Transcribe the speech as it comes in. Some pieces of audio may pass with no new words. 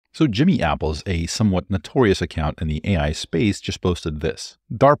So Jimmy Apples, a somewhat notorious account in the AI space, just posted this.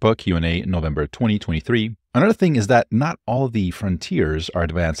 DARPA Q&A November 2023. Another thing is that not all of the frontiers are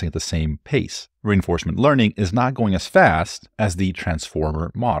advancing at the same pace. Reinforcement learning is not going as fast as the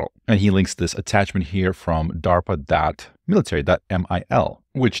transformer model. And he links this attachment here from darpa.military.mil,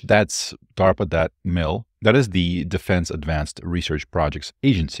 which that's darpa.mil. That is the Defense Advanced Research Projects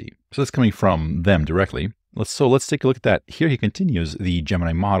Agency. So that's coming from them directly. Let's take a look at that. Here he continues the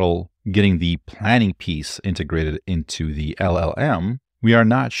Gemini model, getting the planning piece integrated into the LLM. We are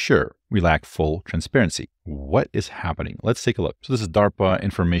not sure. We lack full transparency. What is happening? Let's take a look. So this is DARPA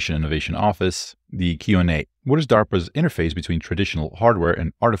Information Innovation Office, the Q&A. What is DARPA's interface between traditional hardware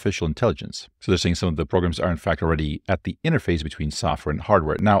and artificial intelligence? So they're saying some of the programs are in fact already at the interface between software and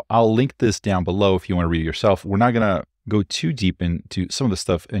hardware. Now, I'll link this down below if you want to read it yourself. We're not going to go too deep into some of the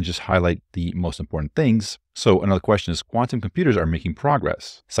stuff and just highlight the most important things. So another question is, quantum computers are making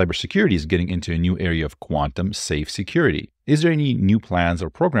progress. Cybersecurity is getting into a new area of quantum safe security. Is there any new plans or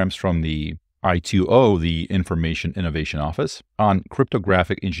programs from the I2O, the Information Innovation Office, on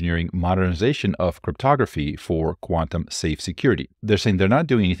cryptographic engineering modernization of cryptography for quantum safe security? They're saying they're not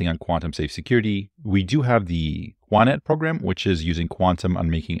doing anything on quantum safe security. We do have the QuantNet program, which is using quantum on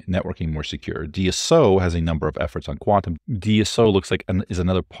making networking more secure. DSO has a number of efforts on quantum. DSO looks like is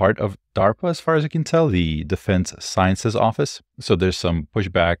another part of DARPA, as far as I can tell, the Defense Sciences Office. So there's some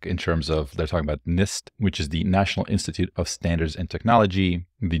pushback in terms of, they're talking about NIST, which is the National Institute of Standards and Technology,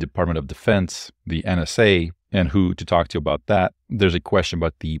 the Department of Defense, the NSA, and who to talk to about that. There's a question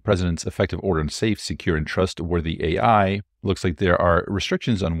about the President's Executive Order on Safe, Secure, and Trustworthy AI. Looks like there are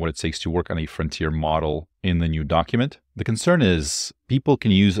restrictions on what it takes to work on a frontier model in the new document. The concern is people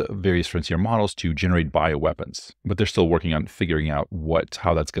can use various frontier models to generate bioweapons, but they're still working on figuring out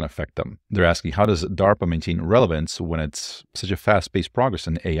how that's going to affect them. They're asking, how does DARPA maintain relevance when it's such a fast-paced progress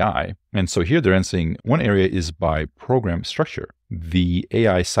in AI? And so here they're answering one area is by program structure, the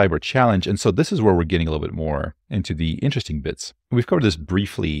AI Cyber Challenge. And so this is where we're getting a little bit more into the interesting bits. We've covered this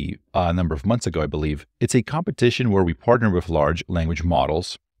briefly a number of months ago, I believe. It's a competition where we partner with large language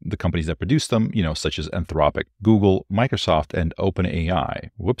models, the companies that produce them, such as Anthropic, Google, Microsoft, and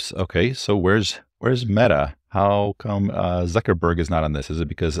OpenAI. Whoops. Okay. So where's Meta? How come Zuckerberg is not on this? Is it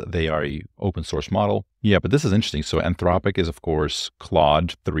because they are a open source model? Yeah, but this is interesting. So Anthropic is, of course,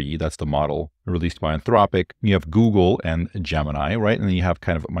 Claude 3. That's the model released by Anthropic. You have Google and Gemini, right? And then you have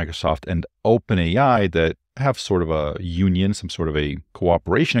kind of Microsoft and OpenAI that have sort of a union, some sort of a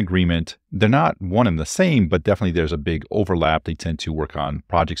cooperation agreement. They're not one and the same, but definitely there's a big overlap. They tend to work on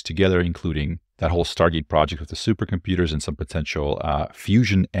projects together, including that whole Stargate project with the supercomputers and some potential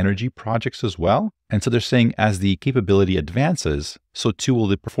fusion energy projects as well. And so they're saying as the capability advances, so too will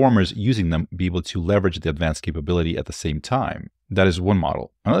the performers using them be able to leverage the advanced capability at the same time. That is one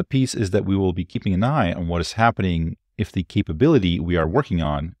model. Another piece is that we will be keeping an eye on what is happening if the capability we are working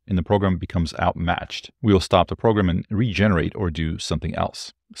on in the program becomes outmatched. We will stop the program and regenerate or do something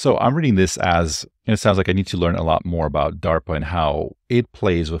else. So I'm reading this as, and it sounds like I need to learn a lot more about DARPA and how it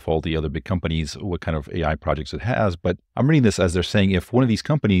plays with all the other big companies, what kind of AI projects it has. But I'm reading this as they're saying if one of these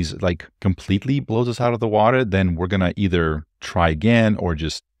companies completely blows us out of the water, then we're going to either try again or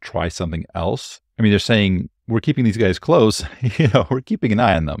just try something else. I mean, they're saying we're keeping these guys close. We're keeping an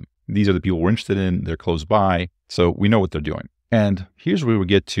eye on them. These are the people we're interested in. They're close by. So we know what they're doing. And here's where we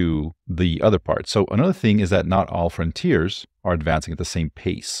get to the other part. So another thing is that not all frontiers are advancing at the same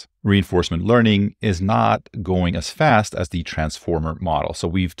pace. Reinforcement learning is not going as fast as the transformer model. So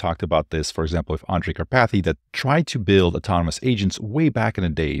we've talked about this, for example, with Andrej Karpathy that tried to build autonomous agents way back in the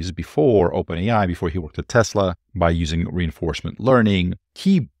days before OpenAI, before he worked at Tesla, by using reinforcement learning.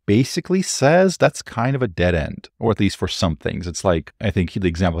 He basically says that's kind of a dead end, or at least for some things. It's like, I think the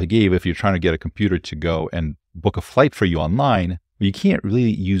example he gave, if you're trying to get a computer to go and book a flight for you online, you can't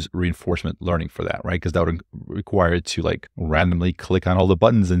really use reinforcement learning for that, right? Because that would require it to randomly click on all the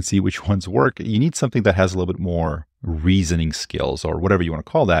buttons and see which ones work. You need something that has a little bit more reasoning skills or whatever you want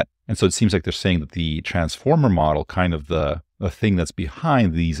to call that. And so it seems like they're saying that the transformer model, kind of the thing that's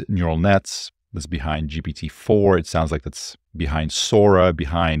behind these neural nets, that's behind GPT-4, it sounds like that's behind Sora,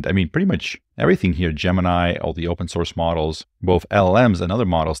 pretty much everything here, Gemini, all the open source models, both LLMs and other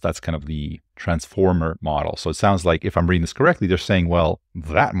models, that's kind of the transformer model. So it sounds like, if I'm reading this correctly, they're saying, well,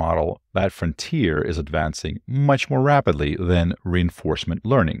 that model, that frontier is advancing much more rapidly than reinforcement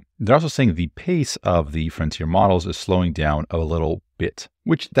learning. They're also saying the pace of the frontier models is slowing down a little bit,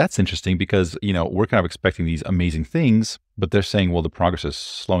 which that's interesting because, we're kind of expecting these amazing things, but they're saying, well, the progress is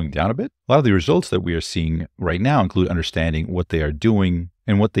slowing down a bit. A lot of the results that we are seeing right now include understanding what they are doing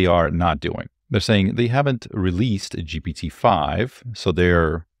and what they are not doing. They're saying they haven't released GPT-5, so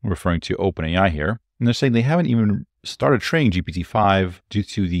they're referring to OpenAI here. And they're saying they haven't even started training GPT-5 due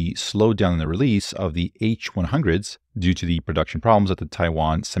to the slowdown in the release of the H100s due to the production problems at the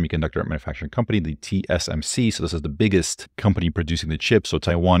Taiwan Semiconductor Manufacturing Company, the TSMC. So this is the biggest company producing the chips. So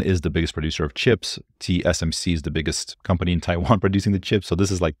Taiwan is the biggest producer of chips. TSMC is the biggest company in Taiwan producing the chips. So this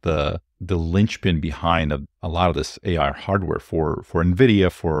is like the linchpin behind a lot of this AI hardware for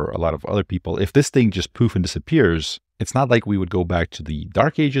NVIDIA, for a lot of other people. If this thing just poof and disappears, it's not like we would go back to the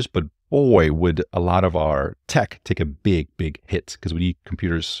dark ages, but boy, would a lot of our tech take a big, big hit, because we need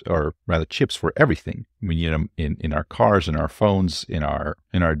computers, or rather chips, for everything. We need them in our cars, in our phones, in our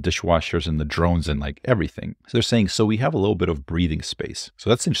dishwashers, in the drones, and like everything. So they're saying, so we have a little bit of breathing space. So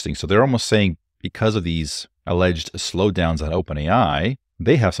that's interesting. So they're almost saying, because of these alleged slowdowns at OpenAI,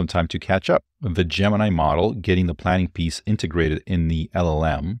 they have some time to catch up. The Gemini model getting the planning piece integrated in the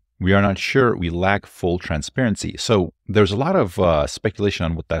LLM. We are not sure. We lack full transparency. So there's a lot of speculation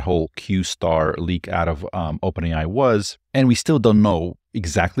on what that whole Q-star leak out of OpenAI was, and we still don't know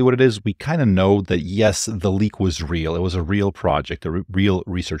exactly what it is. We kind of know that, yes, the leak was real. It was a real project, a real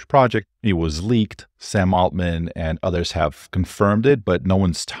research project. It was leaked. Sam Altman and others have confirmed it, but no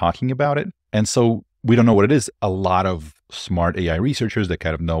one's talking about it. And so we don't know what it is. A lot of smart AI researchers that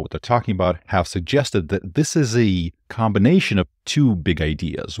kind of know what they're talking about have suggested that this is a combination of two big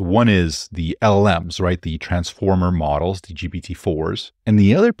ideas. One is the LLMs, right? The transformer models, the GPT-4s. And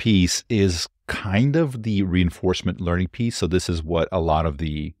the other piece is kind of the reinforcement learning piece. So this is what a lot of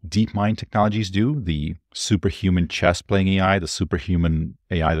the DeepMind technologies do, the superhuman chess playing AI, the superhuman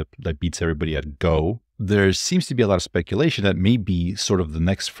AI that beats everybody at Go. There seems to be a lot of speculation that maybe sort of the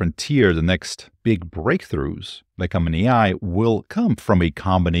next frontier, the next big breakthroughs that come in AI will come from a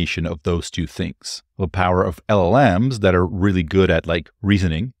combination of those two things. The power of LLMs that are really good at like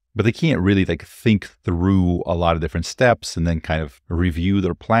reasoning, but they can't really like think through a lot of different steps and then kind of review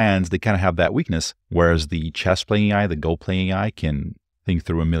their plans. They kind of have that weakness, whereas the chess playing AI, the Go playing AI can think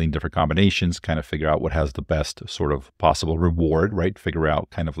through a million different combinations, kind of figure out what has the best sort of possible reward, right? Figure out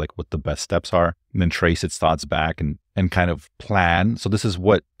kind of like what the best steps are, and then trace its thoughts back and kind of plan. So this is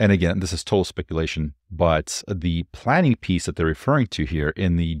what, and again, this is total speculation, but the planning piece that they're referring to here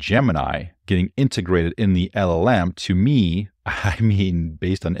in the Gemini getting integrated in the LLM, to me, I mean,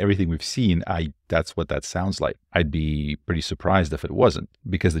 based on everything we've seen, that's what that sounds like. I'd be pretty surprised if it wasn't,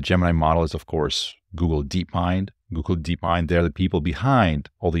 because the Gemini model is, of course, Google DeepMind. Google DeepMind, they're the people behind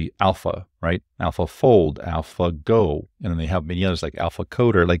all the Alpha, right? AlphaFold, AlphaGo, and then they have many others like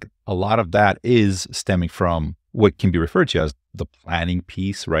AlphaCoder. Like a lot of that is stemming from what can be referred to as the planning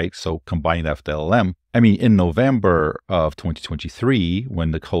piece, right? So combining that with the LLM. I mean, in November of 2023,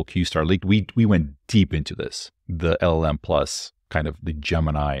 when the whole Q-star leaked, we went deep into this, the LLM plus kind of the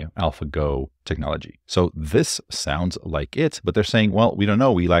Gemini AlphaGo technology. So this sounds like it, but they're saying, well, we don't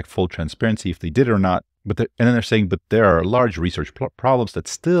know. We lack full transparency if they did it or not. And then they're saying, but there are large research problems that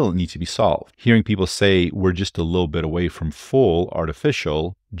still need to be solved. Hearing people say we're just a little bit away from full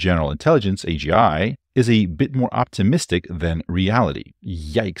artificial general intelligence, AGI, is a bit more optimistic than reality.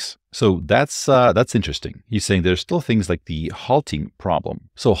 Yikes. So that's interesting. He's saying there's still things like the halting problem.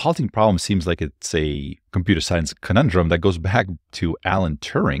 So halting problem seems like it's a computer science conundrum that goes back to Alan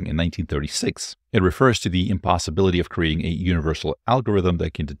Turing in 1936. It refers to the impossibility of creating a universal algorithm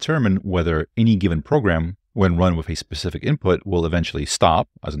that can determine whether any given program, when run with a specific input, will eventually stop,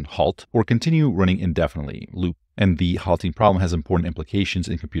 as in halt, or continue running indefinitely, loop. And the halting problem has important implications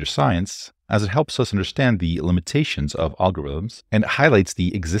in computer science, as it helps us understand the limitations of algorithms and highlights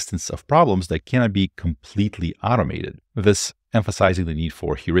the existence of problems that cannot be completely automated. This emphasizing the need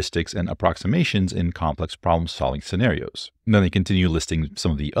for heuristics and approximations in complex problem-solving scenarios. And then they continue listing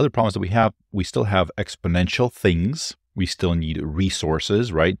some of the other problems that we have. We still have exponential things. We still need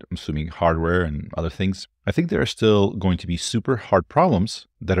resources, right? I'm assuming hardware and other things. I think there are still going to be super hard problems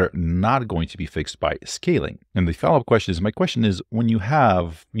that are not going to be fixed by scaling. And the follow-up question is, my question is, when you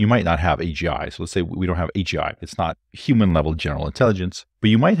might not have AGI. So let's say we don't have AGI. It's not human-level general intelligence, but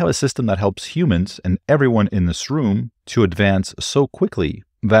you might have a system that helps humans and everyone in this room to advance so quickly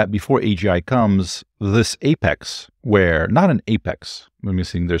that before AGI comes, this apex, where not an apex,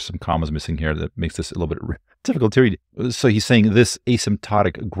 there's some commas missing here that makes this a little bit difficult to read. So he's saying this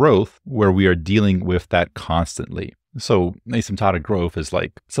asymptotic growth where we are dealing with that constantly. So asymptotic growth is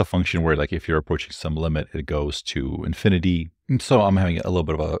like, it's a function where like if you're approaching some limit, it goes to infinity. And so I'm having a little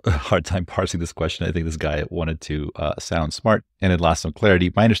bit of a hard time parsing this question. I think this guy wanted to sound smart and it lost some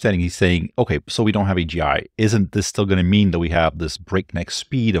clarity. My understanding, he's saying, okay, so we don't have AGI. Isn't this still going to mean that we have this breakneck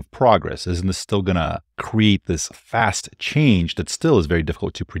speed of progress? Isn't this still going to create this fast change that still is very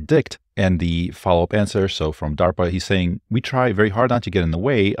difficult to predict? And the follow-up answer, so from DARPA, he's saying, we try very hard not to get in the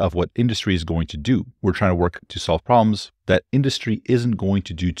way of what industry is going to do. We're trying to work to solve problems that industry isn't going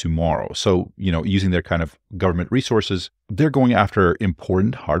to do tomorrow. So, using their kind of government resources, they're going after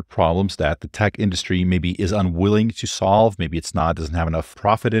important, hard problems that the tech industry maybe is unwilling to solve. Maybe it's not, doesn't have enough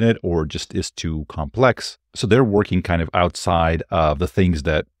profit in it, or just is too complex. So they're working kind of outside of the things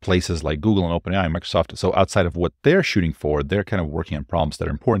that places like Google and OpenAI and Microsoft, so outside of what they're shooting for, they're kind of working on problems that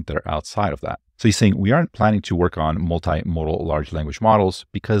are important that are outside of that. So he's saying we aren't planning to work on multimodal large language models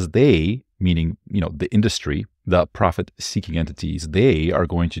because they, meaning, the industry, the profit-seeking entities, they are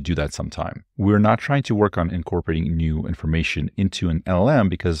going to do that sometime. We're not trying to work on incorporating new information into an LLM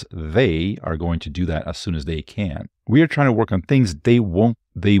because they are going to do that as soon as they can. We are trying to work on things they won't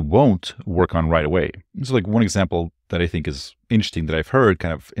work on right away. So like one example that I think is interesting that I've heard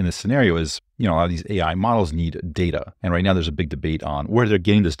kind of in this scenario is, a lot of these AI models need data. And right now there's a big debate on where they're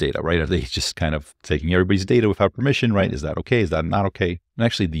getting this data, right? Are they just kind of taking everybody's data without permission, right? Is that okay? Is that not okay? And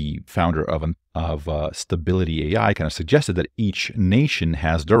actually the founder of Stability AI kind of suggested that each nation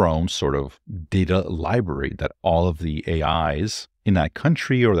has their own sort of data library that all of the AIs in that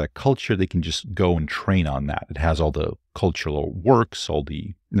country or that culture, they can just go and train on that. It has all the cultural works, all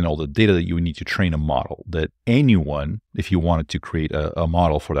the data that you would need to train a model, that anyone, if you wanted to create a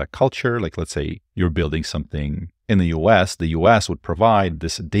model for that culture, like let's say you're building something in the US would provide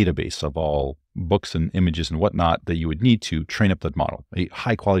this database of all books and images and whatnot that you would need to train up that model, a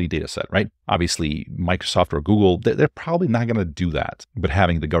high quality data set, right? Obviously, Microsoft or Google, they're probably not going to do that. But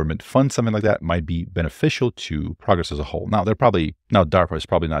having the government fund something like that might be beneficial to progress as a whole. Now, DARPA is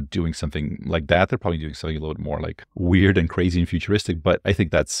probably not doing something like that. They're probably doing something a little bit more like weird and crazy and futuristic, but I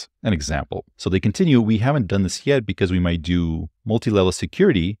think that's an example. So they continue, we haven't done this yet because we might do multi-level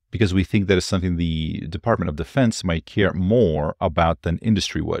security because we think that is something the Department of Defense might care more about than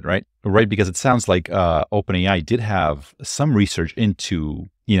industry would, right? Right, because it sounds like OpenAI did have some research into,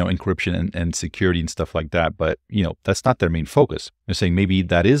 encryption and security and stuff like that, but, that's not their main focus. They're saying maybe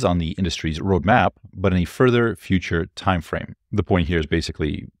that is on the industry's roadmap, but in a further future time frame. The point here is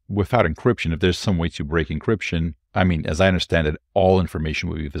basically without encryption, if there's some way to break encryption, as I understand it, all information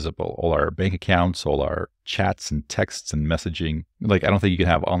will be visible, all our bank accounts, all our chats and texts and messaging. Like, I don't think you can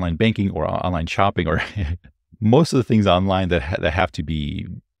have online banking or online shopping or most of the things online that have to be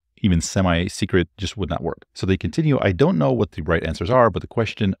even semi-secret just would not work. So they continue, I don't know what the right answers are, but the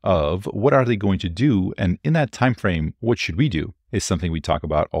question of what are they going to do? And in that time frame, what should we do is something we talk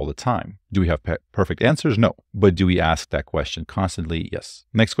about all the time. Do we have perfect answers? No. But do we ask that question constantly? Yes.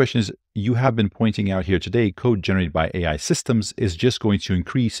 Next question is, you have been pointing out here today, code generated by AI systems is just going to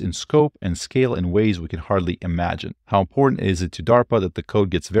increase in scope and scale in ways we can hardly imagine. How important is it to DARPA that the code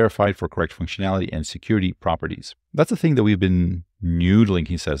gets verified for correct functionality and security properties? That's a thing that we've been noodling,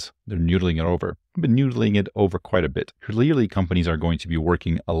 he says. They're noodling it over. We've been noodling it over quite a bit. Clearly, companies are going to be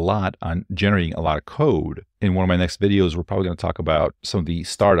working a lot on generating a lot of code. In one of my next videos, we're probably going to talk about some of the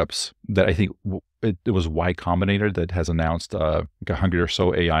startups that I think it was Y Combinator that has announced like 100 or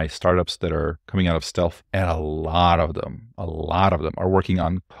so AI startups that are coming out of stealth. And a lot of them are working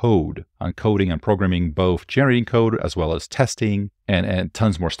on code, on coding and programming, both generating code as well as testing and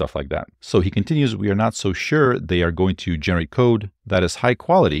tons more stuff like that. So he continues, we are not so sure they are going to generate code that is high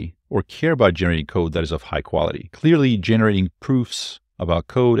quality or care about generating code that is of high quality. Clearly, generating proofs about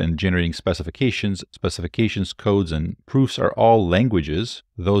code and generating specifications, codes, and proofs are all languages.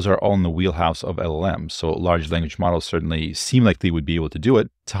 Those are all in the wheelhouse of LLMs. So large language models certainly seem like they would be able to do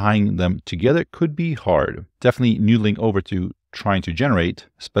it. Tying them together could be hard. Definitely noodling over to trying to generate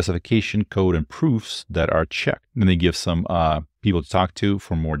specification, code, and proofs that are checked. Then they give some people to talk to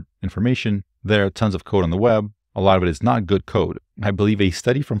for more information. There are tons of code on the web. A lot of it is not good code. I believe a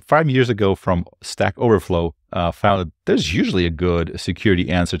study from 5 years ago from Stack Overflow found that there's usually a good security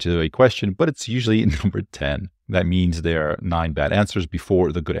answer to a question, but it's usually number 10. That means there are 9 bad answers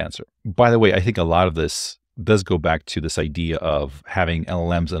before the good answer. By the way, I think a lot of this does go back to this idea of having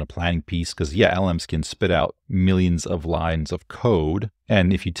LLMs in a planning piece, because LLMs can spit out millions of lines of code.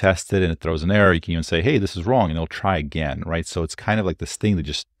 And if you test it and it throws an error, you can even say, hey, this is wrong, and it'll try again, right? So it's kind of like this thing that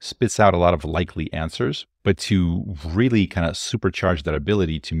just spits out a lot of likely answers. But to really kind of supercharge that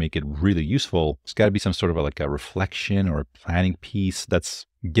ability to make it really useful, it's got to be some sort of like a reflection or a planning piece. That's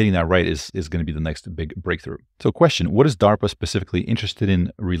getting that right is going to be the next big breakthrough. So question, what is DARPA specifically interested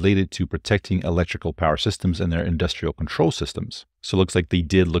in related to protecting electrical power systems and their industrial control systems? So it looks like they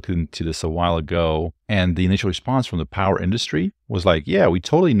did look into this a while ago. And the initial response from the power industry was like, yeah, we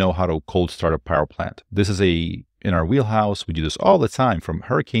totally know how to cold start a power plant. This is a in our wheelhouse. We do this all the time, from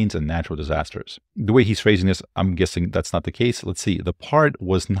hurricanes and natural disasters. The way he's phrasing this, I'm guessing that's not the case. Let's see. The part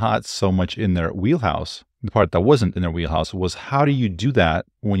was not so much in their wheelhouse. The part that wasn't in their wheelhouse was, how do you do that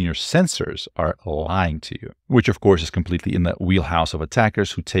when your sensors are lying to you? Which, of course, is completely in the wheelhouse of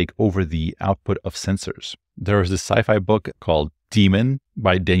attackers who take over the output of sensors. There was this sci-fi book called Demon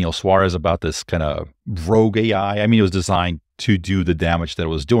by Daniel Suarez about this kind of rogue AI. I mean, it was designed to do the damage that it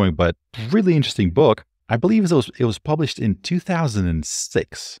was doing, but really interesting book. I believe it was published in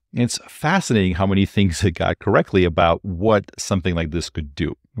 2006. It's fascinating how many things it got correctly about what something like this could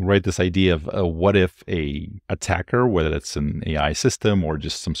do, right? This idea of what if a attacker, whether it's an AI system or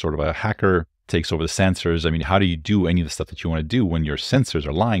just some sort of a hacker, takes over the sensors. I mean, how do you do any of the stuff that you want to do when your sensors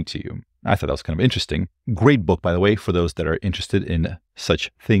are lying to you? I thought that was kind of interesting. Great book, by the way, for those that are interested in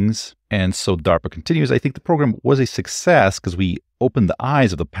such things. And so DARPA continues. I think the program was a success because we opened the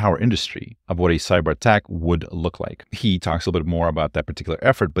eyes of the power industry of what a cyber attack would look like. He talks a little bit more about that particular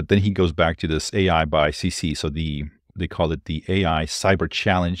effort, but then he goes back to this AI by CC. So they call it the AI Cyber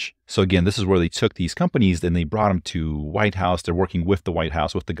Challenge. So again, this is where they took these companies, then they brought them to White House. They're working with the White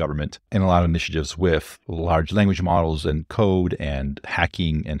House, with the government, and a lot of initiatives with large language models and code and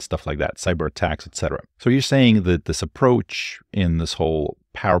hacking and stuff like that, cyber attacks, etc. So you're saying that this approach in this whole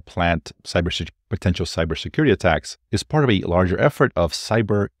power plant potential cybersecurity attacks is part of a larger effort of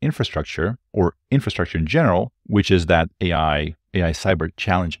cyber infrastructure, or infrastructure in general, which is that AI Cyber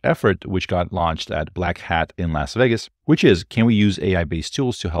Challenge effort, which got launched at Black Hat in Las Vegas, which is, can we use AI-based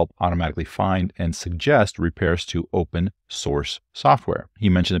tools to help automatically find and suggest repairs to open source software? He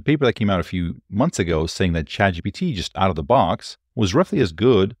mentioned a paper that came out a few months ago saying that ChatGPT, just out of the box, was roughly as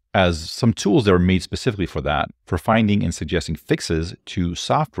good as some tools that were made specifically for that, for finding and suggesting fixes to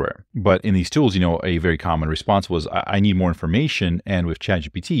software. But in these tools, a very common response was, I need more information. And with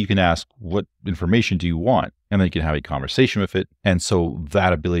ChatGPT, you can ask, what information do you want? And then you can have a conversation with it. And so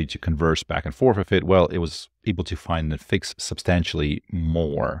that ability to converse back and forth with it, well, it was able to find and fix substantially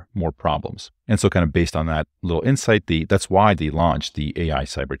more problems. And so kind of based on that little insight, that's why they launched the AI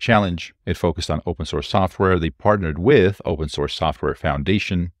Cyber Challenge. It focused on open source software. They partnered with Open Source Software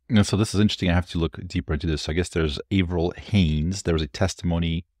Foundation. And so this is interesting. I have to look deeper into this. I guess there's Avril Haines. There was a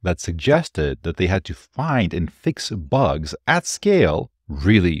testimony that suggested that they had to find and fix bugs at scale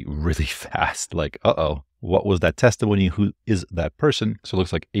really, really fast. Like, what was that testimony? Who is that person? So it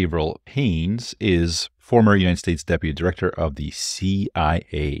looks like Avril Haines is former United States Deputy Director of the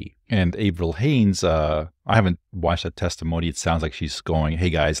CIA. And Avril Haines, I haven't watched that testimony. It sounds like she's going,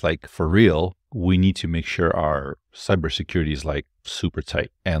 hey guys, like for real, we need to make sure our cybersecurity is like super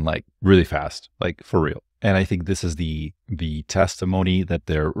tight and like really fast, like for real. And I think this is the testimony that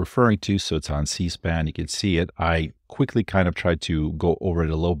they're referring to. So it's on C-SPAN. You can see it. I quickly kind of tried to go over it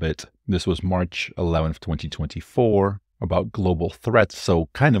a little bit. This was March 11th, 2024, about global threats. So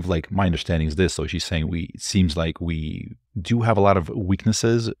kind of like my understanding is this. So she's saying it seems like we do have a lot of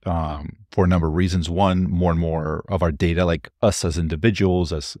weaknesses for a number of reasons. One, more and more of our data, like us as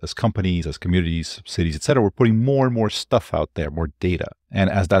individuals, as companies, as communities, cities, et cetera, we're putting more and more stuff out there, more data. And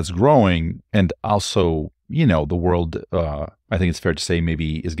as that's growing, and also, the world, I think it's fair to say,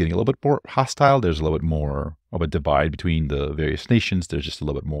 maybe is getting a little bit more hostile. There's a little bit more of a divide between the various nations. There's just a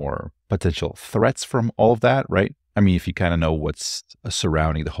little bit more potential threats from all of that, right? I mean, if you kind of know what's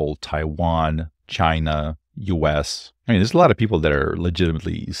surrounding the whole Taiwan, China, US, I mean, there's a lot of people that are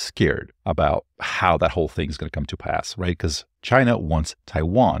legitimately scared about how that whole thing is going to come to pass, right? Because China wants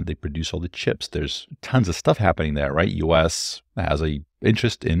Taiwan. They produce all the chips. There's tons of stuff happening there, right? US has a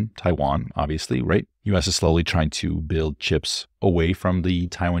interest in Taiwan, obviously, right? US is slowly trying to build chips away from the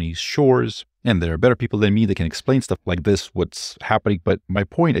Taiwanese shores. And there are better people than me that can explain stuff like this, what's happening. But my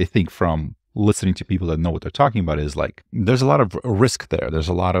point, I think, from listening to people that know what they're talking about is like, there's a lot of risk there. There's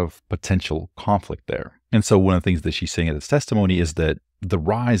a lot of potential conflict there. And so one of the things that she's saying in this testimony is that the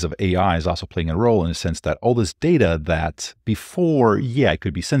rise of AI is also playing a role in the sense that all this data that before, it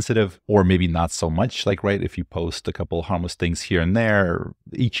could be sensitive or maybe not so much, like, right, if you post a couple harmless things here and there,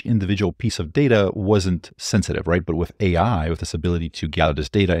 each individual piece of data wasn't sensitive, right? But with AI, with this ability to gather this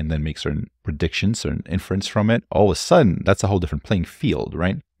data and then make certain predictions, certain inference from it, all of a sudden, that's a whole different playing field,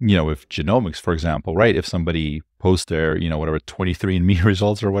 right? With genomics, for example, right? If somebody posts their, whatever 23andMe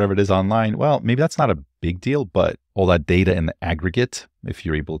results or whatever it is online, well, maybe that's not a big deal, but all that data in the aggregate, if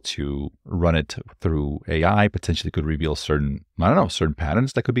you're able to run it through AI, potentially could reveal certain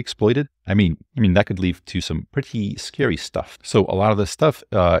patterns that could be exploited. I mean, that could lead to some pretty scary stuff. So a lot of this stuff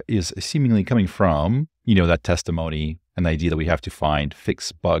is seemingly coming from, that testimony and the idea that we have to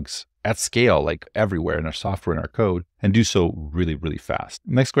fix bugs at scale, like everywhere in our software and our code, and do so really, really fast.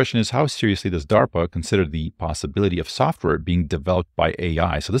 Next question is, how seriously does DARPA consider the possibility of software being developed by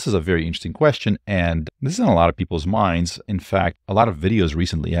AI? So this is a very interesting question, and this is in a lot of people's minds. In fact, a lot of videos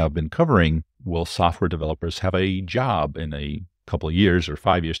recently have been covering, will software developers have a job in a couple of years or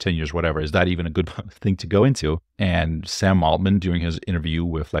 5 years, 10 years, whatever? Is that even a good thing to go into? And Sam Altman, during his interview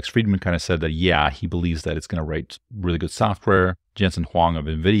with Lex Friedman, kind of said that, yeah, he believes that it's going to write really good software. Jensen Huang of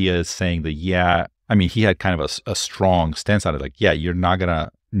NVIDIA is saying that, yeah, I mean, he had kind of a strong stance on it. Like, yeah, you're not going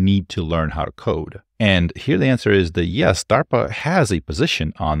to need to learn how to code. And here the answer is that yes, DARPA has a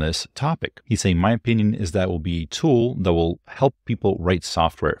position on this topic. He's saying, my opinion is that will be a tool that will help people write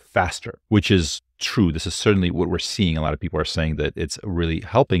software faster, which is true. This is certainly what we're seeing. A lot of people are saying that it's really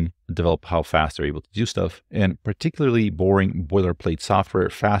helping develop how fast they're able to do stuff, and particularly boring boilerplate software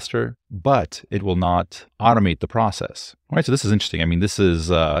faster, but it will not automate the process. All right, so this is interesting. I mean, this is,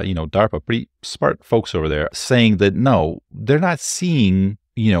 DARPA, pretty smart folks over there saying that no, they're not seeing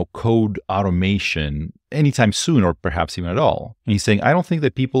code automation anytime soon, or perhaps even at all. And he's saying, I don't think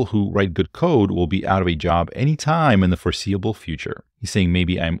that people who write good code will be out of a job anytime in the foreseeable future. He's saying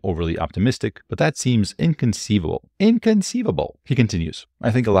maybe I'm overly optimistic, but that seems inconceivable. Inconceivable. He continues,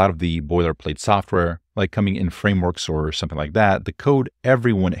 I think a lot of the boilerplate software, like coming in frameworks or something like that, the code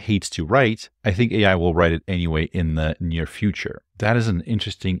everyone hates to write, I think AI will write it anyway in the near future. That is an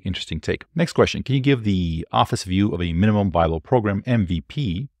interesting take. Next question. Can you give the office view of a minimum viable program,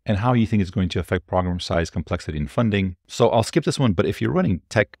 MVP, and how you think it's going to affect program size, complexity, and funding? So I'll skip this one, but if you're running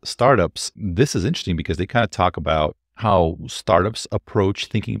tech startups, this is interesting because they kind of talk about how startups approach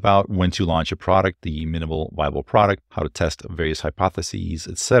thinking about when to launch a product, the minimal viable product, how to test various hypotheses,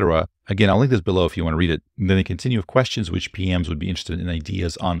 etc. Again, I'll link this below if you want to read it. And then they continue with questions which PMs would be interested in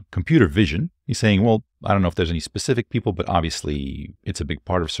ideas on computer vision. He's saying, well, I don't know if there's any specific people, but obviously it's a big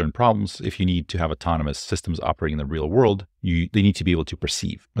part of certain problems. If you need to have autonomous systems operating in the real world, they need to be able to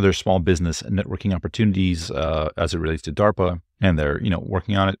perceive. There's small business networking opportunities as it relates to DARPA, and they're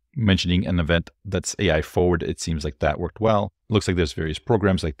working on it. Mentioning an event that's AI forward, it seems like that worked well. Looks like there's various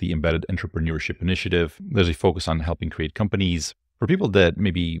programs like the Embedded Entrepreneurship Initiative. There's a focus on helping create companies. For people that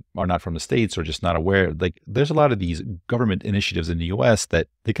maybe are not from the States or just not aware, like there's a lot of these government initiatives in the US that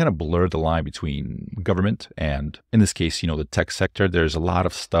they kind of blur the line between government and, in this case, the tech sector. There's a lot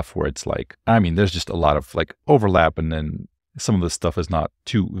of stuff where it's like, there's just a lot of like overlap, and then some of the stuff is not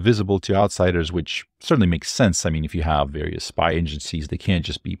too visible to outsiders, which certainly makes sense. I mean, if you have various spy agencies, they can't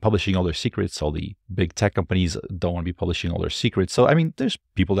just be publishing all their secrets. All the big tech companies don't want to be publishing all their secrets. So, there's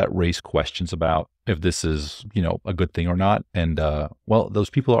people that raise questions about if this is, a good thing or not. And, those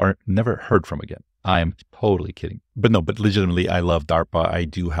people are never heard from again. I'm totally kidding. But legitimately, I love DARPA. I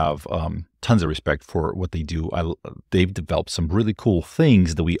do have tons of respect for what they do. They've developed some really cool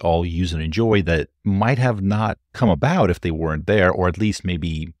things that we all use and enjoy that might have not come about if they weren't there, or at least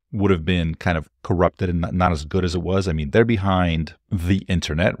maybe would have been kind of corrupted and not as good as it was. They're behind the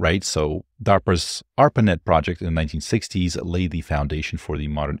internet, right? So DARPA's ARPANET project in the 1960s laid the foundation for the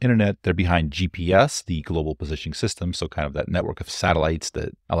modern internet. They're behind GPS, the global positioning system. So kind of that network of satellites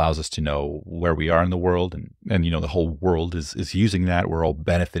that allows us to know where we are in the world. And the whole world is using that. We're all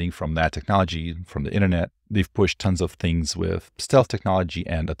benefiting from that technology, from the internet. They've pushed tons of things with stealth technology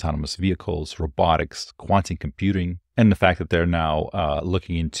and autonomous vehicles, robotics, quantum computing. And the fact that they're now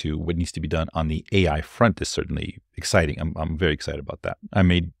looking into what needs to be done on the AI front is certainly exciting. I'm very excited about that. I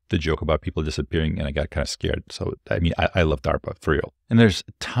made the joke about people disappearing and I got kind of scared. So, I love DARPA for real. And there's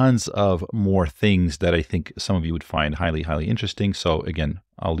tons of more things that I think some of you would find highly, highly interesting. So again,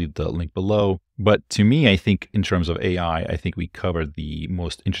 I'll leave the link below. But to me, I think in terms of AI, I think we covered the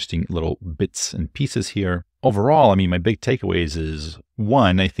most interesting little bits and pieces here. Overall, my big takeaways is,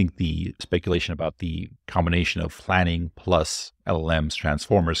 one, I think the speculation about the combination of planning plus LLMs,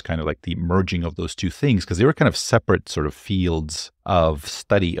 transformers, kind of like the merging of those two things, because they were kind of separate sort of fields of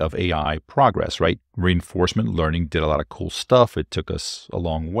study of AI progress, right? Reinforcement learning did a lot of cool stuff. It took us a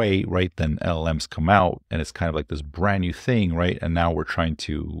long way, right? Then LLMs come out and it's kind of like this brand new thing, right? And now we're trying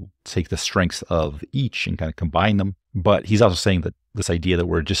to take the strengths of each and kind of combine them. But he's also saying that this idea that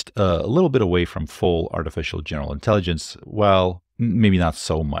we're just a little bit away from full artificial general intelligence, well, maybe not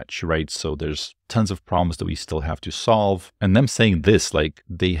so much, right? So there's tons of problems that we still have to solve. And them saying this, like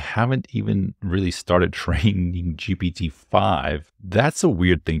they haven't even really started training GPT-5. That's a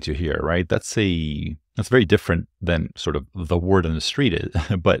weird thing to hear, right? That's very different than sort of the word on the street is.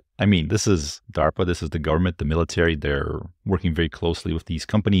 But this is DARPA, this is the government, the military. They're working very closely with these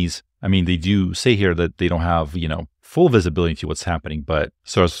companies. They do say here that they don't have, full visibility into what's happening. But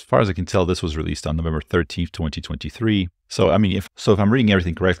so as far as I can tell, this was released on November 13th, 2023. So, I mean, if I'm reading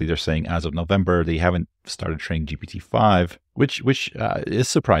everything correctly, they're saying as of November, they haven't started training GPT-5, which is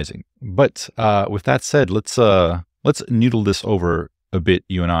surprising. But with that said, let's noodle this over a bit,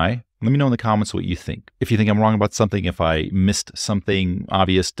 you and I. Let me know in the comments what you think. If you think I'm wrong about something, if I missed something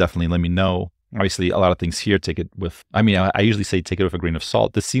obvious, definitely let me know. Obviously, a lot of things here, take it with, I mean, I usually say take it with a grain of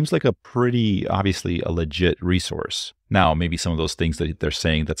salt. This seems like a pretty, obviously, a legit resource. Now, maybe some of those things that they're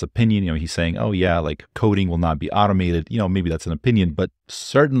saying, that's opinion. You know, he's saying, oh yeah, like coding will not be automated. You know, maybe that's an opinion, but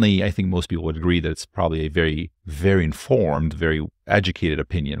certainly I think most people would agree that it's probably a very, very informed, very educated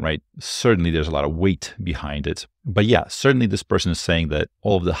opinion, right? Certainly there's a lot of weight behind it. But yeah, certainly this person is saying that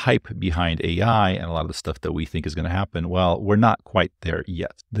all of the hype behind AI and a lot of the stuff that we think is going to happen, well, we're not quite there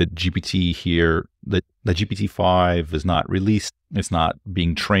yet. The GPT here, the GPT-5 is not released. It's not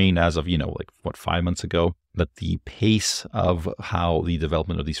being trained as of, like what, 5 months ago. But the pace of how the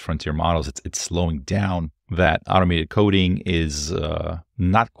development of these frontier models, it's slowing down. That automated coding is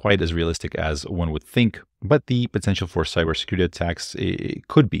not quite as realistic as one would think, but the potential for cybersecurity attacks, it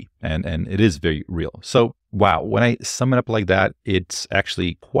could be, and it is very real. So, wow, when I sum it up like that, it's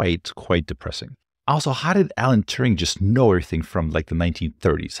actually quite depressing. Also, how did Alan Turing just know everything from like the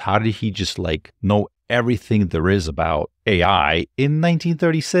 1930s? How did he just like know everything there is about AI in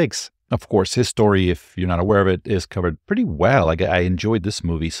 1936? Of course, his story, if you're not aware of it, is covered pretty well. Like, I enjoyed this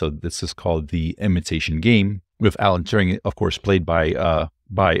movie. So this is called The Imitation Game, with Alan Turing, of course, played by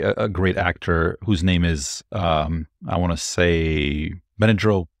a great actor whose name is, I want to say,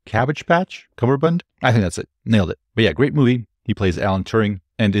 Benadryl Cabbage Patch? Cumberbund? I think that's it. Nailed it. But yeah, great movie. He plays Alan Turing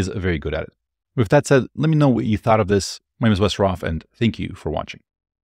and is very good at it. With that said, let me know what you thought of this. My name is Wes Roth, and thank you for watching.